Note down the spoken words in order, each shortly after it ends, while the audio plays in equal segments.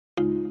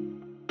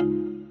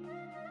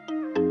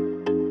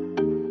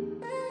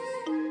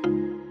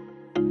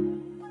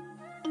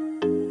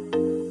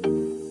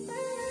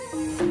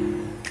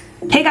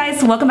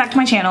guys, welcome back to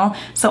my channel.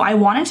 So I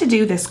wanted to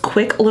do this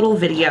quick little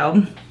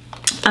video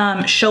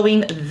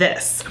showing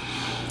this.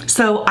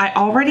 So I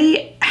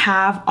already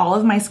have all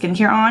of my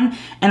skincare on,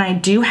 and I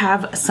do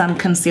have some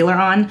concealer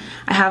on.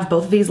 I have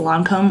both of these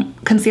Lancome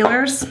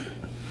concealers,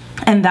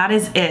 and that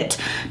is it,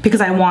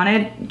 because I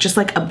wanted just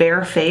like a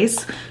bare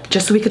face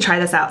just so we could try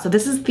this out. So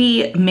this is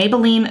the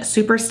Maybelline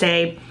Super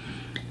Stay,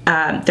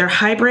 their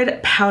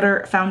hybrid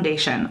powder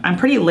foundation. I'm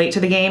pretty late to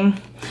the game,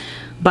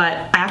 but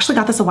I actually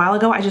got this a while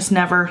ago. I just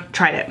never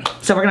tried it.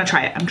 So we're gonna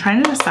try it. I'm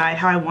trying to decide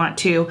how I want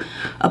to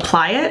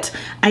apply it.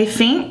 I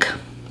think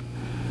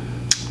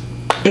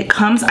it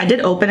comes, I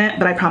did open it,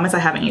 but I promise I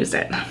haven't used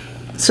it.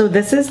 So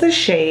this is the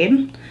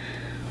shade,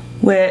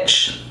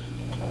 which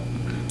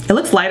it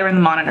looks lighter in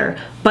the monitor,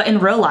 but in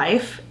real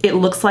life, it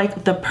looks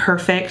like the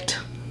perfect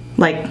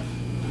like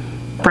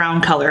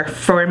brown color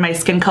for my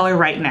skin color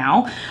right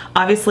now.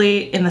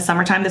 Obviously in the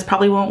summertime, this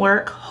probably won't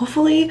work.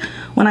 Hopefully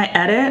when I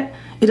edit,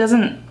 it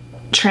doesn't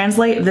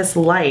translate this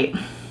light,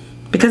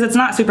 because it's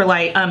not super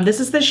light. This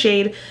is the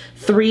shade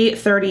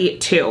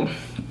 332.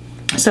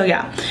 So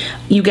yeah,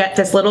 you get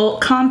this little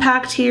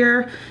compact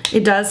here.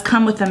 It does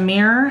come with a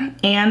mirror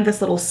and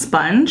this little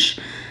sponge,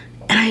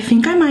 and I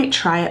think I might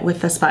try it with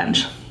the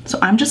sponge. So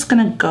I'm just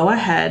gonna go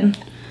ahead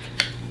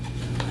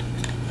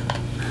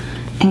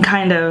and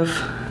kind of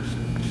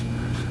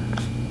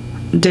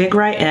dig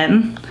right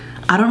in.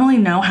 I don't really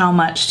know how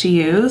much to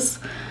use.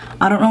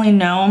 I don't really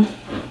know,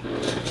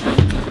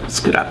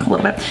 scoot up a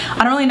little bit.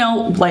 I don't really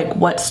know like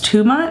what's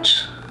too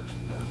much.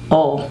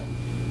 Oh,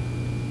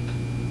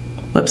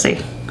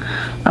 whoopsie.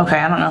 Okay,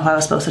 I don't know if I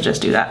was supposed to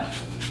just do that.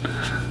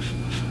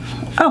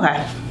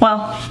 Okay,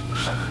 well,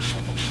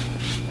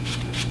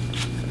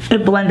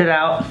 it blended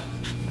out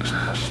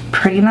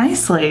pretty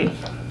nicely.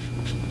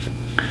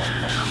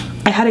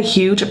 I had a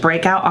huge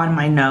breakout on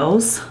my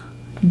nose,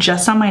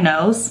 just on my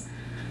nose.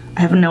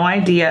 I have no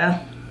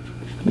idea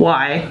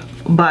why,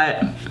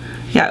 but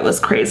yeah, it was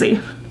crazy.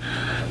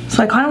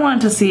 So I kind of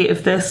wanted to see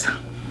if this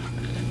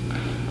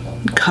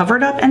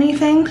covered up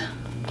anything.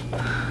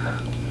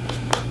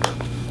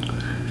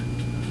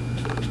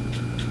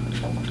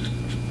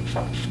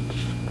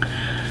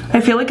 I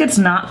feel like it's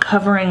not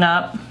covering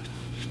up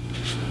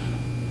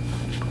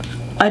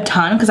a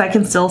ton, because I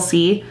can still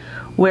see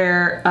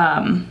where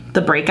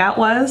the breakout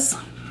was,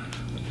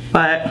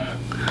 but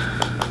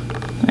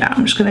yeah,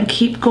 I'm just gonna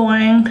keep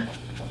going.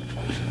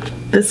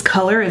 This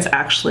color is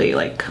actually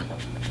like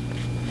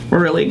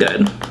really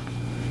good.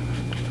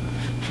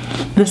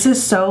 This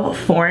is so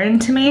foreign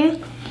to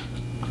me.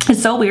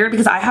 It's so weird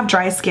because I have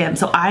dry skin,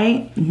 so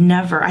I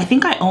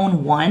think I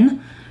own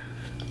one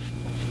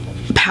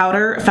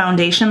powder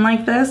foundation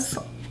like this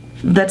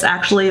that's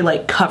actually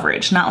like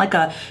coverage, not like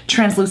a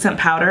translucent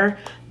powder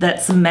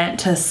that's meant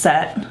to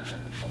set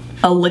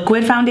a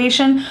liquid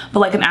foundation,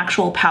 but like an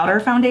actual powder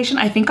foundation.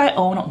 I think I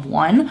own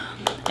one,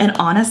 and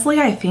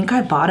honestly, I think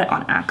I bought it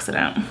on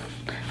accident.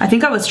 I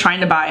think I was trying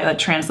to buy a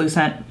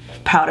translucent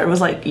powder. It was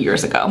like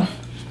years ago.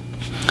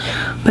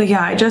 But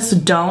yeah, I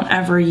just don't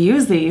ever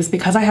use these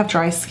because I have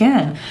dry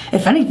skin.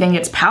 If anything,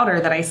 it's powder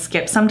that I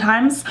skip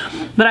sometimes.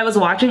 But I was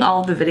watching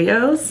all of the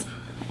videos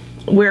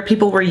where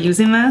people were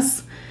using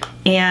this,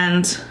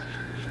 and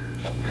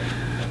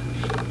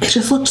it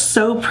just looked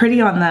so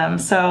pretty on them.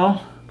 So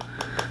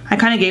I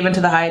kind of gave into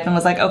the hype and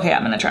was like, okay,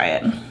 I'm gonna try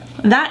it.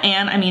 That,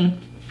 and I mean,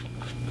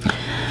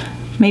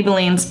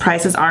 Maybelline's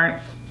prices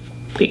aren't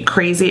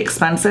crazy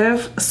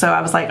expensive. So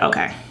I was like,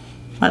 okay,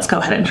 let's go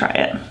ahead and try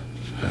it.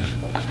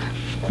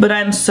 But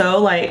I'm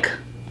so like,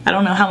 I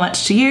don't know how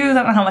much to use.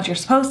 I don't know how much you're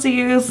supposed to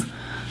use.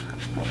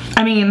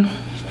 I mean,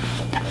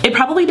 it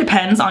probably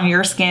depends on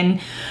your skin,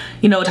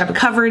 you know, what type of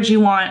coverage you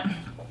want.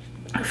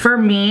 For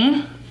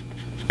me,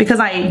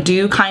 because I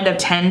do kind of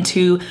tend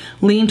to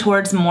lean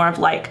towards more of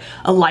like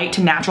a light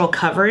to natural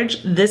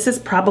coverage, this is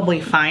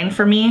probably fine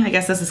for me. I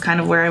guess this is kind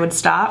of where I would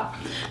stop.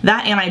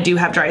 That, and I do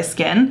have dry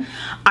skin.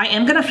 I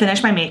am gonna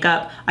finish my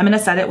makeup. I'm gonna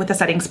set it with a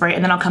setting spray,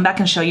 and then I'll come back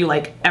and show you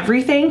like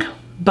everything.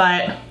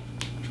 But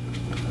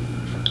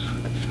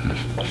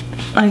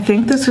I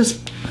think this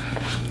is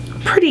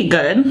pretty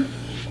good.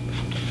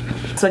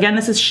 So again,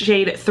 this is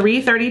shade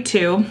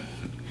 332,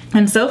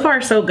 and so far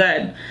so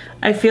good.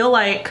 I feel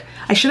like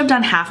I should have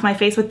done half my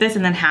face with this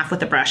and then half with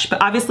the brush,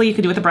 but obviously you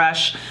could do it with a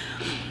brush,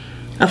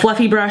 a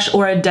fluffy brush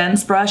or a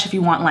dense brush if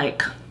you want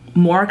like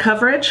more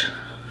coverage.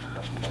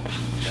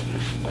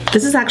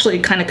 This is actually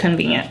kind of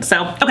convenient.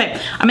 So, okay,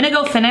 I'm gonna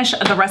go finish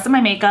the rest of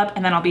my makeup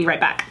and then I'll be right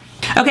back.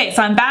 Okay,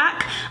 so I'm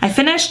back. I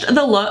finished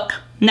the look.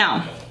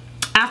 Now,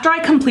 after I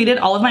completed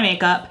all of my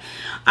makeup,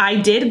 I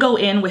did go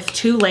in with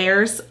 2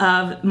 layers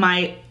of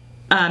my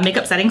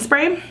makeup setting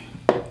spray.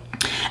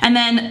 And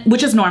then,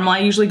 which is normal, I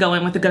usually go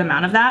in with a good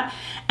amount of that.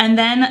 And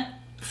then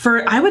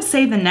for, I would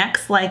say the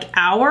next like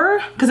hour,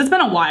 because it's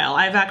been a while,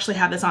 I've actually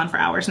had this on for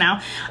hours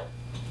now.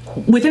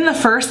 Within the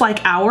first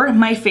like hour,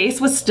 my face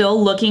was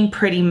still looking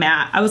pretty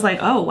matte. I was like,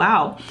 oh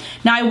wow.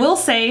 Now I will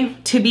say,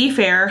 to be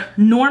fair,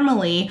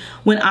 normally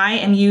when I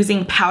am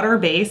using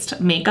powder-based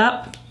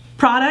makeup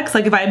products,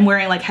 like if I'm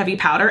wearing like heavy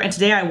powder, and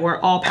today I wore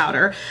all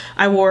powder,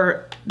 I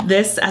wore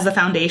this as a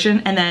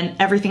foundation, and then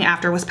everything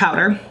after was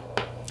powder.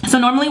 So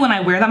normally when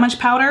I wear that much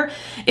powder,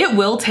 it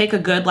will take a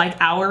good like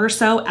hour or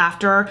so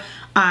after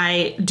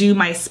I do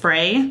my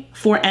spray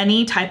for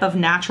any type of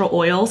natural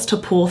oils to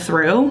pull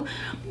through,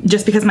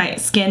 just because my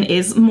skin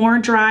is more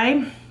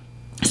dry.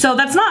 So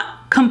that's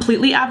not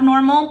completely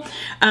abnormal.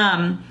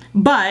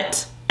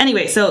 But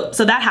anyway, so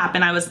that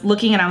happened. I was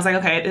looking and I was like,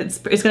 okay,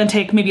 it's gonna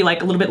take maybe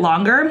like a little bit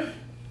longer.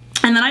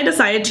 And then I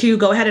decided to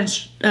go ahead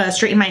and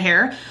straighten my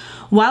hair.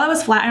 While I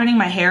was flat ironing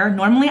my hair,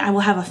 normally I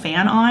will have a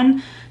fan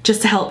on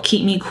just to help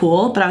keep me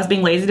cool, but I was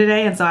being lazy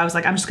today, and so I was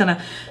like, I'm just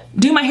gonna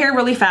do my hair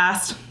really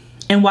fast.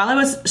 And while I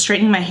was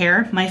straightening my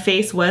hair, my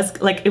face was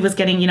like, it was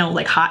getting, you know,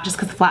 like hot just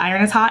because the flat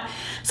iron is hot.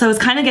 So I was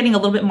kind of getting a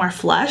little bit more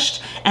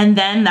flushed. And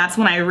then that's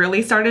when I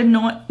really started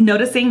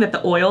noticing that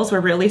the oils were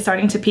really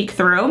starting to peek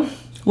through,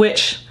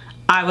 which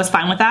I was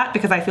fine with that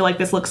because I feel like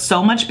this looks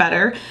so much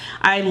better.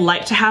 I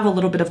like to have a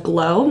little bit of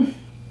glow.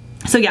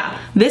 So yeah,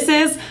 this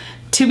is,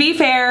 to be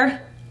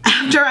fair,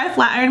 after I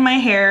flat ironed my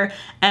hair,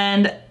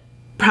 and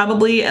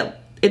probably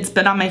it's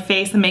been on my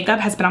face, the makeup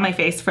has been on my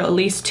face for at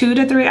least 2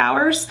 to 3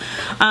 hours.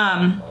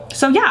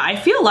 So yeah, I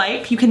feel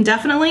like you can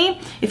definitely,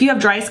 if you have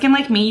dry skin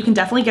like me, you can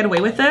definitely get away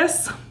with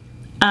this.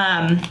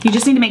 You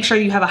just need to make sure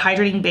you have a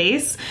hydrating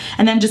base,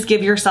 and then just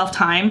give yourself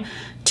time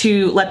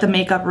to let the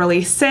makeup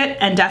really sit,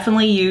 and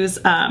definitely use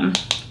a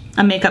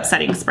makeup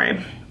setting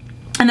spray.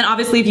 And then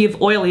obviously if you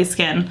have oily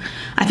skin,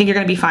 I think you're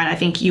gonna be fine. I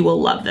think you will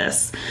love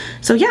this.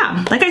 So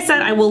yeah, like I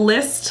said, I will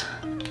list,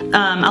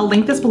 I'll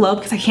link this below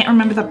because I can't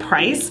remember the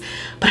price,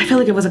 but I feel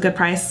like it was a good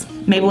price.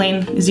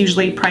 Maybelline is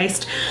usually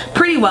priced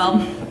pretty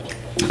well.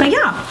 But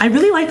yeah, I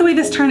really like the way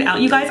this turned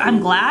out, you guys.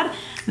 I'm glad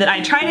that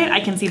I tried it. I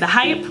can see the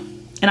hype,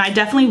 and I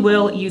definitely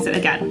will use it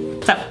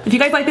again. So if you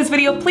guys like this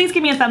video, please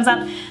give me a thumbs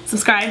up,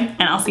 subscribe,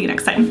 and I'll see you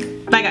next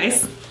time. Bye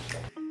guys.